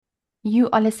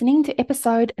You are listening to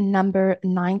episode number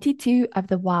 92 of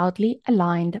the Wildly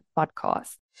Aligned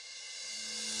podcast.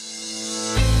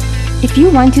 If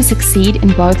you want to succeed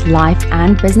in both life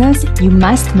and business, you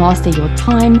must master your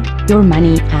time, your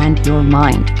money, and your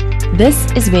mind.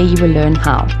 This is where you will learn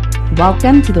how.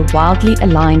 Welcome to the Wildly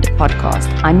Aligned podcast.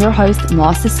 I'm your host,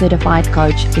 Master Certified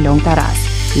Coach, Ilonka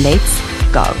Ras.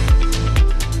 Let's go.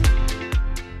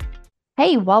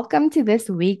 Hey, welcome to this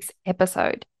week's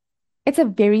episode. It's a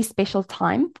very special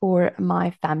time for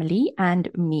my family and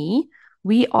me.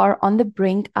 We are on the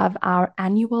brink of our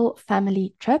annual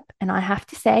family trip, and I have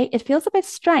to say, it feels a bit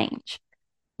strange.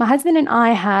 My husband and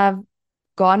I have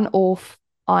gone off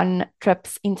on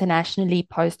trips internationally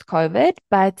post-COVID,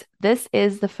 but this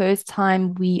is the first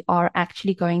time we are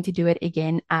actually going to do it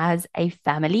again as a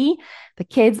family. The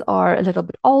kids are a little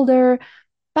bit older,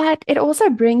 but it also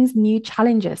brings new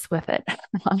challenges with it,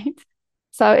 right?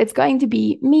 So it's going to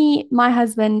be me, my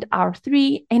husband, our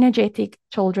three energetic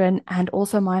children, and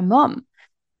also my mom.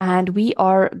 And we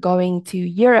are going to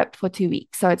Europe for 2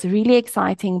 weeks. So it's really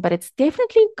exciting, but it's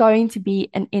definitely going to be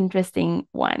an interesting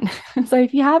one. So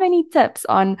if you have any tips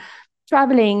on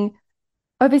traveling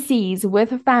overseas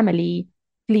with a family,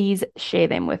 please share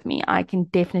them with me. I can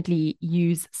definitely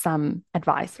use some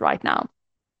advice right now.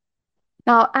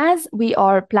 Now, as we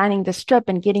are planning this trip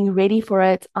and getting ready for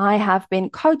it, I have been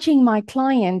coaching my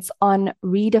clients on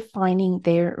redefining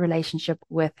their relationship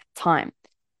with time.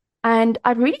 And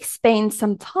I've really spent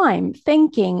some time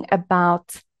thinking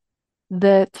about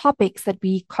the topics that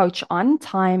we coach on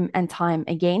time and time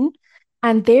again.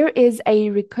 And there is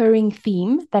a recurring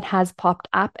theme that has popped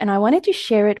up, and I wanted to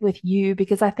share it with you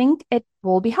because I think it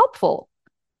will be helpful.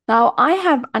 Now, I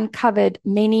have uncovered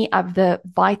many of the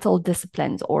vital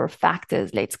disciplines or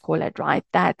factors, let's call it, right,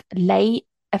 that lay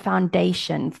a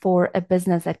foundation for a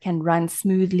business that can run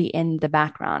smoothly in the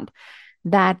background,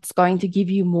 that's going to give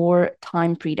you more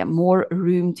time freedom, more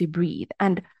room to breathe.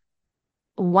 And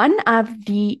one of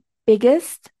the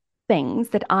biggest things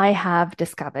that I have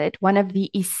discovered, one of the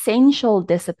essential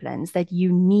disciplines that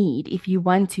you need if you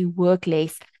want to work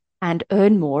less and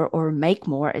earn more or make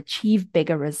more, achieve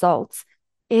bigger results,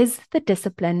 is the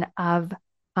discipline of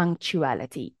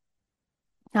punctuality.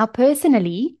 Now,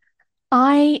 personally,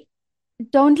 I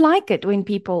don't like it when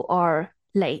people are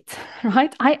late,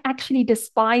 right? I actually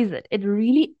despise it. It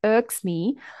really irks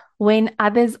me when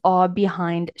others are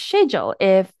behind schedule.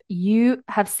 If you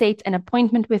have set an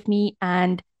appointment with me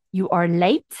and you are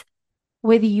late,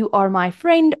 whether you are my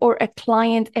friend or a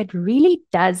client, it really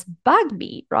does bug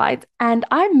me, right? And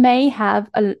I may have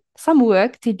some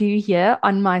work to do here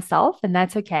on myself, and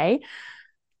that's okay.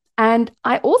 And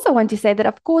I also want to say that,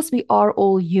 of course, we are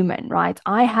all human, right?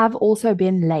 I have also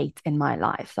been late in my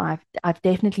life. So I've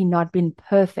definitely not been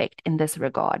perfect in this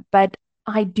regard. But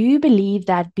I do believe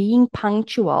that being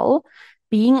punctual,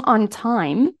 being on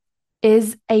time,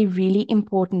 is a really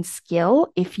important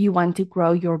skill if you want to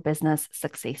grow your business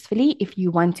successfully, if you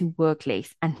want to work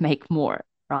less and make more,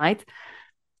 right?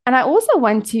 And I also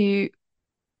want to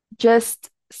just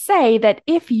say that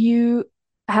if you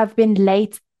have been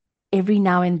late every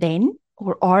now and then,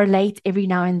 or are late every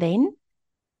now and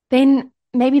then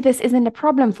maybe this isn't a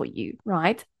problem for you,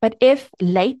 right? But if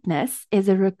lateness is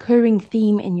a recurring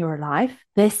theme in your life,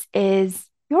 this is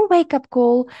your wake up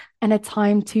call and a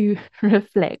time to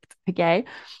reflect. Okay.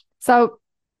 So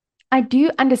I do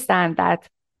understand that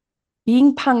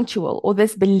being punctual, or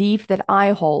this belief that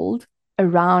I hold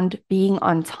around being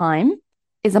on time,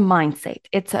 is a mindset,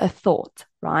 it's a thought,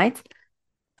 right?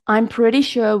 I'm pretty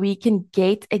sure we can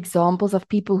get examples of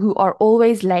people who are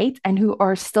always late and who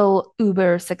are still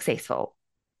uber successful.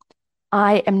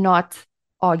 I am not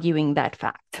arguing that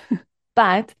fact,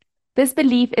 but this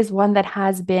belief is one that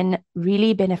has been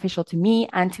really beneficial to me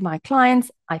and to my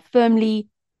clients. I firmly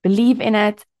believe in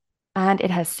it and it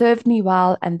has served me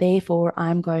well, and therefore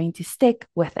I'm going to stick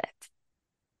with it.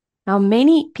 Now,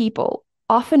 many people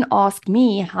often ask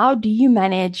me, how do you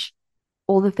manage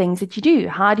all the things that you do?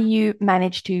 How do you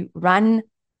manage to run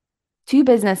two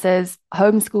businesses,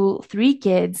 homeschool three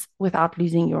kids without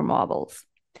losing your marbles?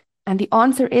 And the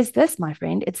answer is this, my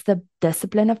friend, it's the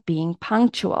discipline of being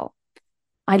punctual.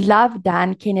 I love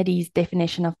Dan Kennedy's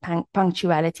definition of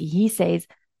punctuality. He says,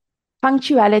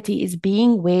 punctuality is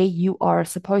being where you are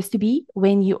supposed to be,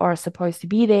 when you are supposed to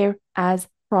be there, as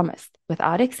promised,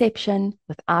 without exception,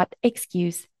 without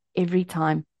excuse, every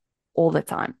time, all the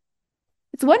time.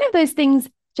 It's one of those things,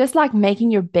 just like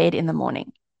making your bed in the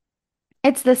morning.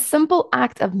 It's the simple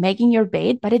act of making your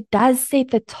bed, but it does set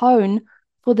the tone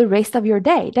for the rest of your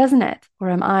day, doesn't it? Or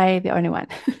am I the only one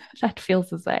that feels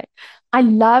this way? I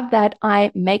love that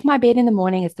I make my bed in the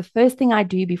morning. It's the first thing I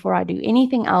do before I do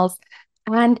anything else.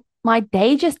 And my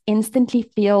day just instantly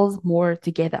feels more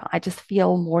together. I just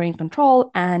feel more in control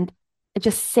and it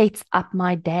just sets up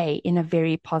my day in a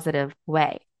very positive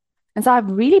way. And so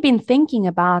I've really been thinking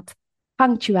about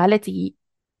punctuality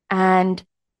and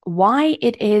why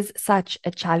it is such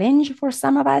a challenge for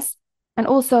some of us, and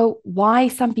also why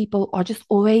some people are just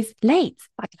always late.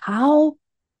 Like, how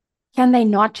can they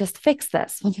not just fix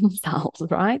this for themselves,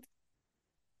 right?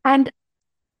 And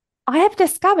I have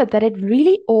discovered that it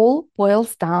really all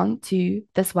boils down to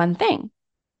this one thing.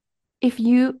 If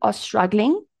you are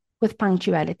struggling with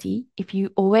punctuality, if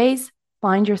you always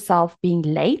find yourself being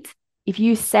late, if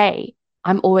you say,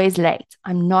 I'm always late,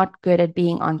 I'm not good at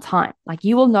being on time, like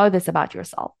you will know this about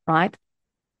yourself, right?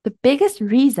 The biggest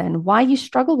reason why you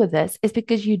struggle with this is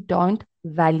because you don't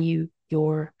value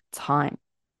your time.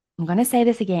 I'm going to say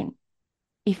this again.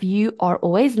 If you are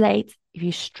always late, if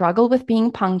you struggle with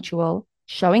being punctual,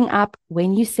 showing up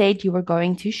when you said you were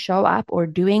going to show up, or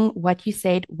doing what you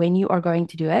said when you are going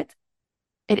to do it,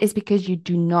 it is because you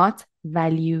do not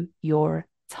value your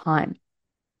time.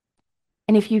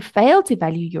 And if you fail to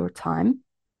value your time,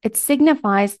 it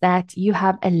signifies that you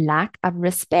have a lack of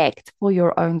respect for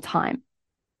your own time,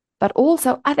 but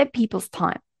also other people's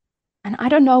time. And I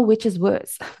don't know which is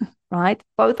worse, right?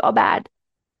 Both are bad.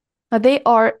 Now, there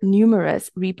are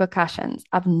numerous repercussions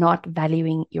of not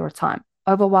valuing your time.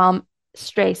 Overwhelm,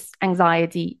 stress,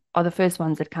 anxiety are the first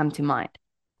ones that come to mind.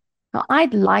 Now,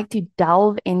 I'd like to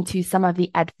delve into some of the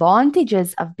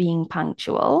advantages of being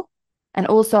punctual and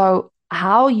also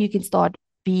how you can start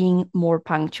being more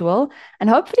punctual. And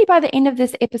hopefully, by the end of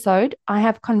this episode, I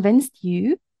have convinced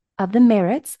you of the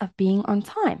merits of being on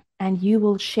time and you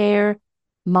will share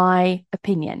my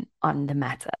opinion on the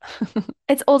matter.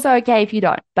 It's also okay if you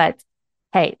don't, but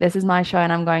hey, this is my show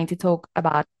and I'm going to talk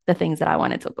about the things that I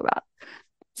want to talk about.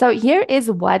 So here is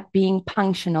what being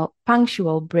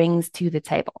punctual brings to the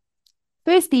table.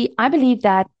 Firstly, I believe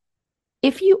that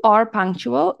if you are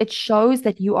punctual, it shows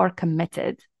that you are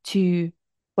committed to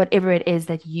whatever it is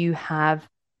that you have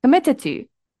committed to.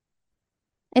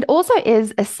 It also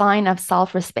is a sign of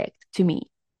self-respect to me.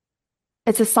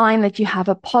 It's a sign that you have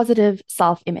a positive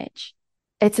self-image.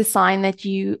 It's a sign that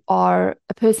you are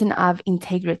a person of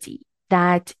integrity,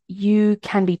 that you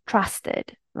can be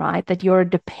trusted, right? That you're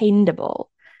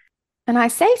dependable. And I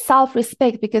say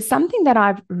self-respect because something that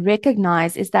I've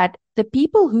recognized is that the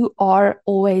people who are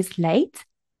always late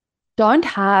don't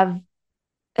have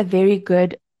a very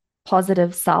good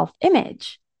positive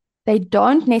self-image. They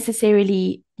don't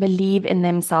necessarily believe in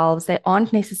themselves. They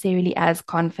aren't necessarily as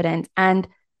confident. And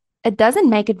it doesn't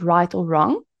make it right or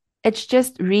wrong. It's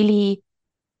just really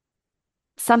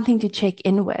something to check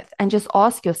in with and just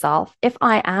ask yourself, if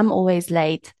I am always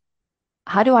late,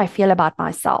 how do I feel about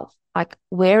myself? Like,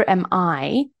 where am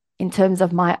I in terms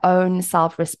of my own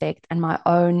self-respect and my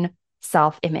own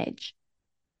self-image?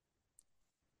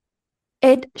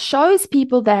 It shows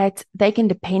people that they can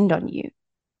depend on you.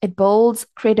 It builds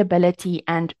credibility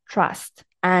and trust.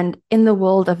 And in the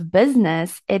world of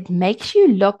business, it makes you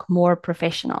look more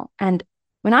professional. And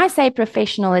when I say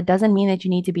professional, it doesn't mean that you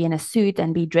need to be in a suit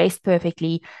and be dressed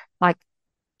perfectly. Like,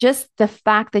 just the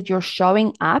fact that you're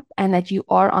showing up and that you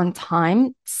are on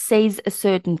time says a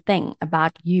certain thing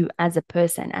about you as a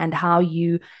person and how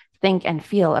you think and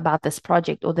feel about this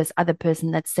project or this other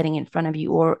person that's sitting in front of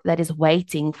you or that is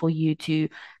waiting for you to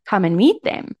come and meet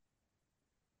them.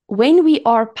 When we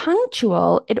are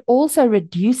punctual, it also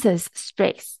reduces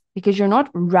stress because you're not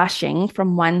rushing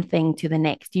from one thing to the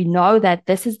next. You know that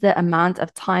this is the amount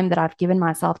of time that I've given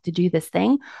myself to do this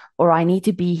thing, or I need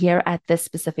to be here at this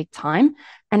specific time.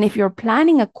 And if you're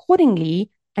planning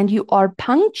accordingly and you are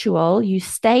punctual, you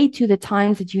stay to the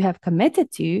times that you have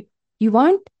committed to, you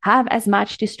won't have as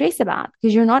much to stress about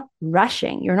because you're not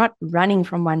rushing, you're not running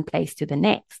from one place to the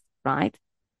next, right?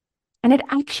 And it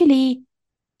actually,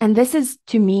 and this is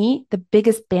to me the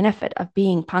biggest benefit of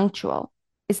being punctual,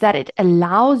 is that it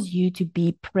allows you to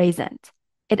be present.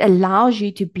 It allows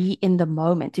you to be in the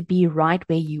moment, to be right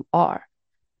where you are.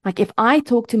 Like if I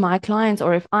talk to my clients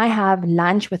or if I have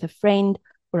lunch with a friend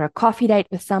or a coffee date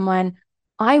with someone,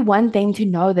 I want them to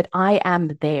know that I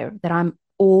am there, that I'm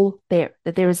all there,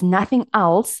 that there is nothing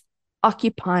else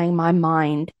occupying my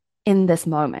mind in this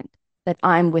moment, that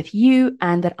I'm with you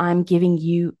and that I'm giving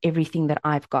you everything that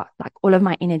I've got. Like all of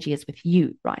my energy is with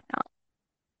you right now.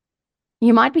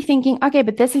 You might be thinking, okay,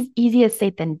 but this is easier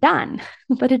said than done,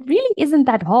 but it really isn't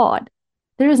that hard.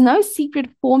 There is no secret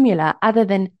formula other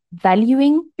than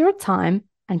valuing your time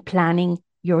and planning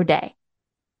your day.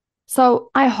 So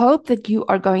I hope that you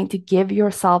are going to give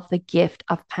yourself the gift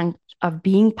of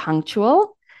being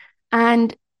punctual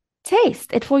and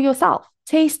taste it for yourself.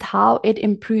 Taste how it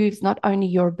improves not only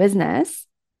your business,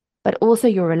 but also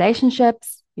your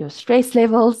relationships, your stress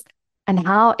levels, and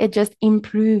how it just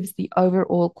improves the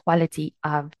overall quality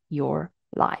of your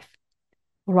life.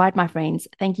 All right, my friends,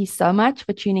 thank you so much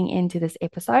for tuning in to this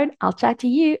episode. I'll chat to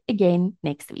you again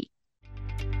next week.